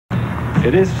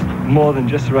It is more than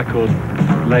just a record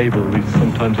label. We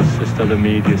sometimes assist other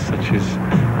media such as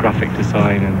graphic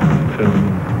design and film,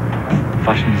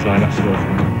 fashion design, that sort of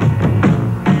thing.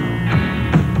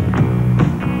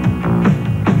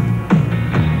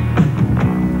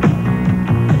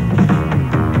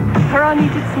 I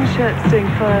needed some shirts doing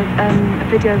for a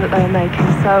video that they were making,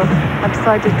 so I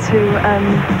decided to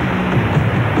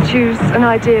choose an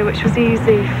idea which was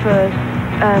easy for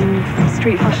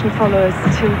street fashion followers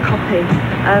to copy,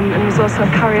 and was also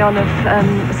a carry-on of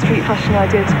a street fashion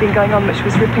idea that's been going on, which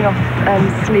was ripping off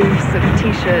sleeves of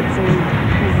t-shirts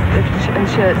and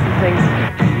shirts and things.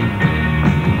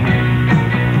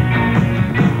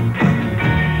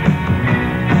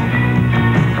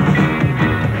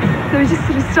 So we just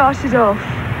sort of started off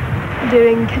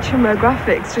doing kitchenware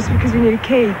graphics just because we knew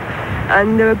Keith,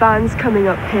 and there were bands coming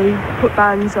up. He put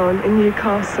bands on in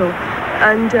Newcastle,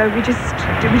 and we just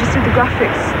did the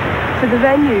graphics for the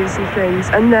venues and things,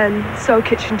 and then So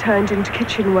Kitchen turned into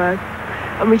kitchenware,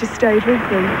 and we just stayed with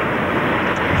them.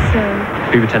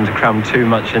 So people tend to cram too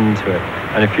much into it,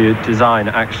 and if you design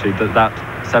actually that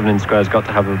 7-inch square has got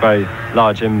to have a very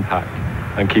large impact,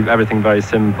 and keep everything very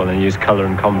simple and use colour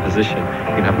and composition,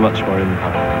 you can have much more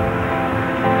impact.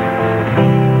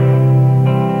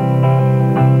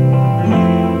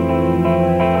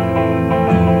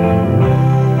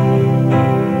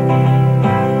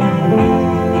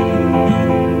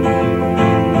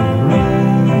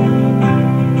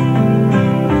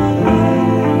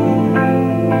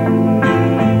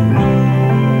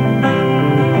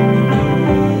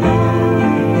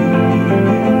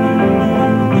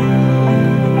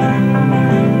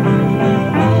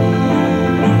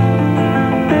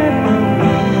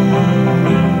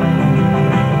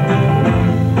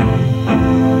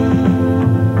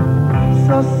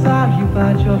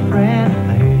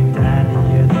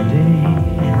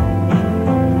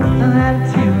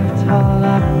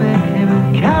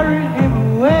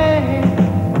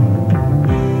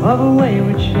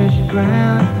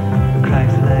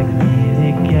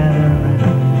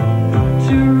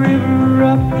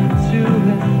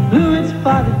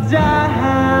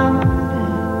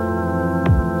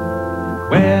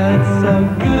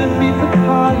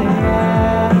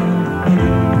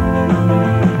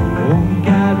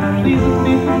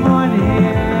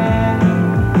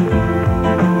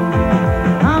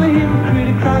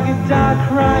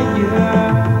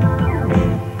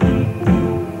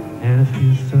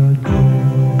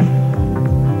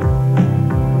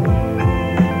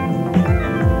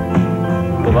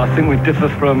 I think we differ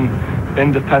from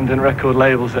independent record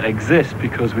labels that exist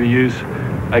because we use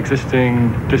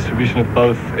existing distribution of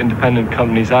both independent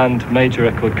companies and major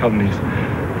record companies.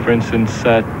 For instance,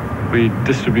 we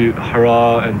distribute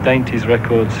Hurrah and Daintees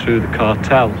Records through the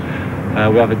Cartel.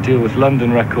 We have a deal with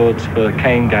London Records for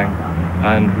Cane Gang,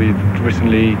 and we've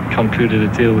recently concluded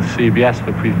a deal with CBS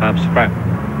for Prefab Sprout.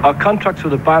 Our contracts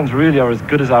with the bands really are as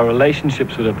good as our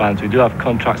relationships with the bands. We do have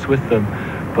contracts with them,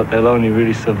 but they'll only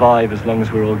really survive as long as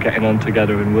we're all getting on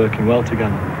together and working well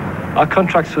together. Our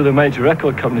contracts with the major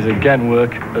record companies again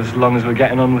work as long as we're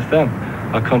getting on with them.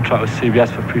 Our contract with CBS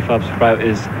for Prefab Sprout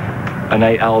is an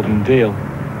 8-album deal.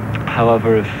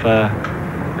 However,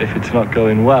 if it's not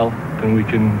going well, then we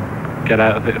can get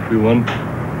out of it if we want,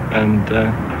 and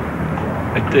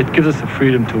it gives us the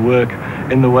freedom to work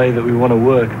in the way that we want to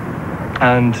work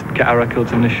and get our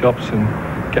records in the shops and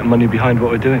get money behind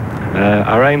what we're doing.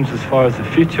 Our aims as far as the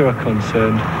future are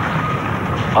concerned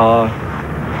are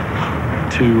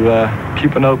to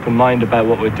keep an open mind about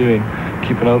what we're doing,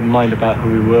 keep an open mind about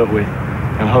who we work with,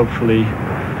 and hopefully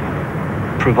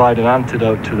provide an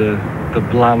antidote to the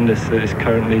blandness that is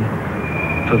currently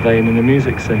pervading the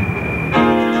music scene.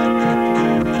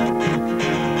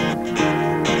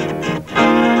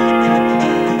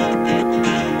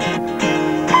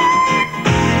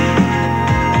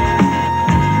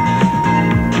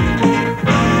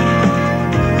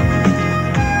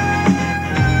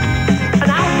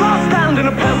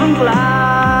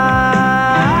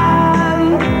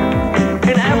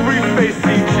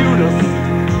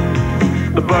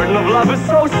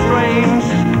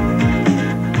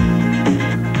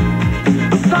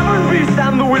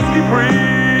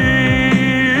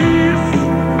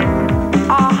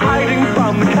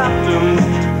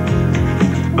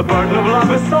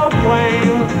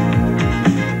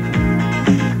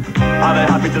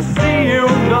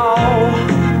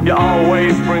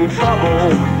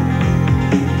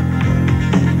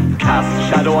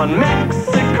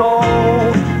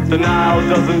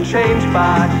 Doesn't change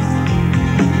facts.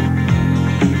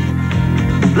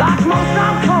 Like most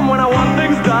I've come when I want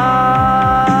things done.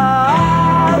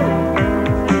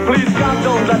 Please God,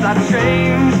 don't let that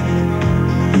change.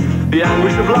 the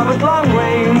anguish of love at long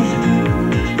range.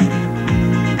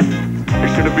 It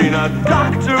should have been a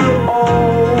doctor,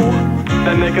 oh,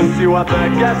 then they can see what they're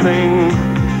getting.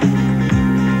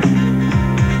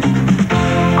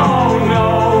 Oh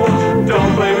no,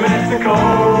 don't blame Mexico.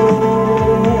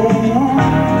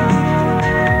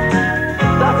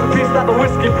 That's a piece that the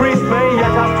whiskey priest may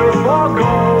yet have to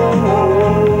forego.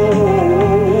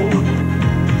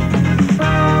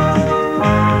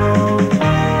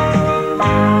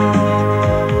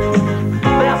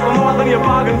 They ask for more than you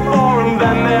bargained for, and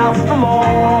then they ask for more.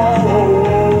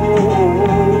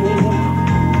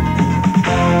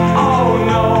 Oh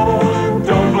no,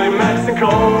 don't blame Mexico.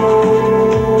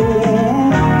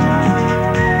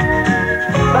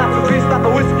 That's a piece that the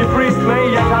whiskey priest may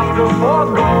yet have to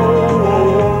forego.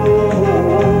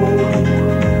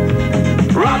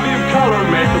 Robbie of colour,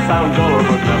 make the sound duller,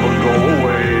 but never go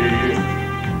away.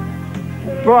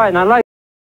 Right, and I like